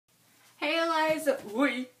guys.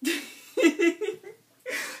 Wait.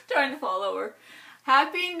 Trying to fall over.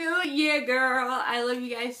 Happy New Year, girl. I love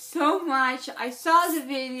you guys so much. I saw the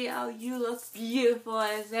video. You look beautiful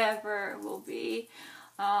as ever will be.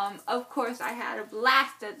 Of course, I had a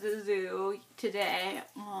blast at the zoo today.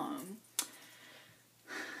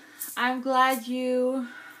 I'm glad you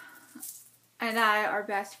and I are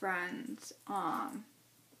best friends. I'm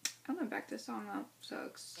gonna back this song up so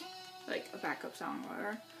it's like a backup song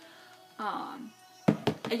or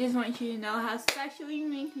I just want you to know how special you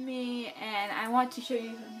mean to me, and I want to show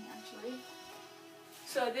you something actually.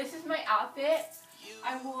 So this is my outfit.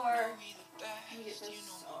 I wore, let me get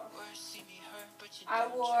this off. I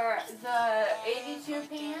wore the 82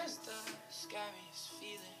 pants,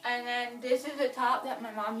 and then this is the top that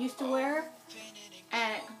my mom used to wear,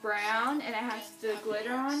 and it's brown, and it has the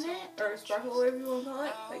glitter on it, or sparkle, whatever you want to call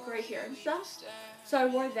it, like right here and stuff. So I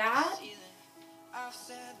wore that,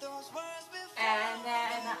 and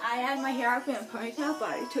then I had my hair up in a ponytail, but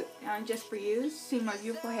I took it down just for you to see my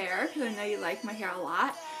beautiful hair, because I know you like my hair a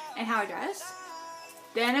lot, and how I dress.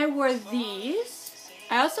 Then I wore these.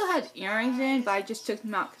 I also had earrings in, but I just took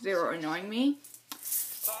them out because they were annoying me.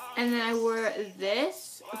 And then I wore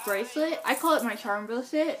this bracelet. I call it my charm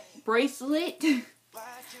bracelet.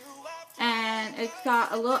 And it's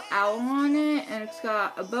got a little owl on it, and it's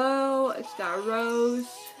got a bow, it's got a rose,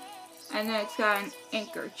 and then it's got an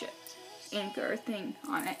anchor thing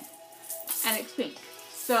on it. And it's pink.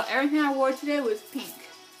 So everything I wore today was pink.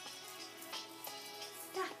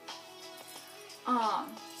 Yeah.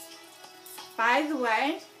 By the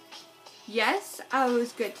way, yes, I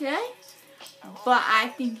was good today, but I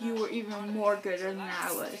think you were even more gooder than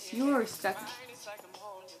I was. You were stuck.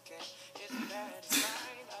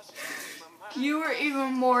 You were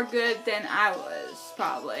even more good than I was,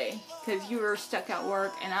 probably, because you were stuck at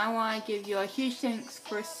work, and I want to give you a huge thanks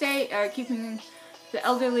for keeping the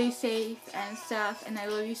elderly safe and stuff, and I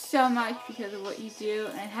love you so much because of what you do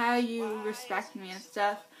and how you respect me and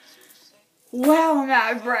stuff. Wow, I'm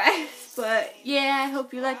out of breath, but yeah, I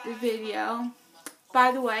hope you liked the video.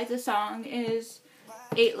 By the way, the song is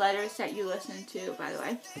 8 letters that you listen to, by the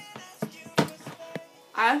way.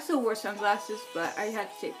 I also wore sunglasses, but I had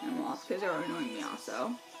to take them off because they were annoying me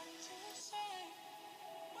also.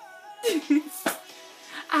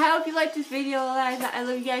 I hope you liked this video, guys. I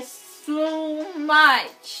love you guys so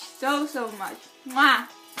much. So much. Mwah.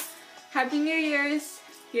 Happy New Year's.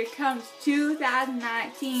 Here comes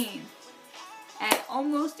 2019. And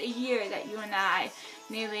almost a year that you and I,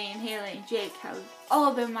 Neely and Haley and Jake, have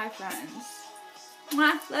all been my friends.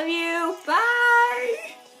 Mwah. Love you.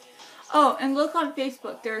 Bye. Oh, and look on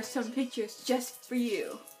Facebook. There are some pictures just for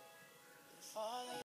you.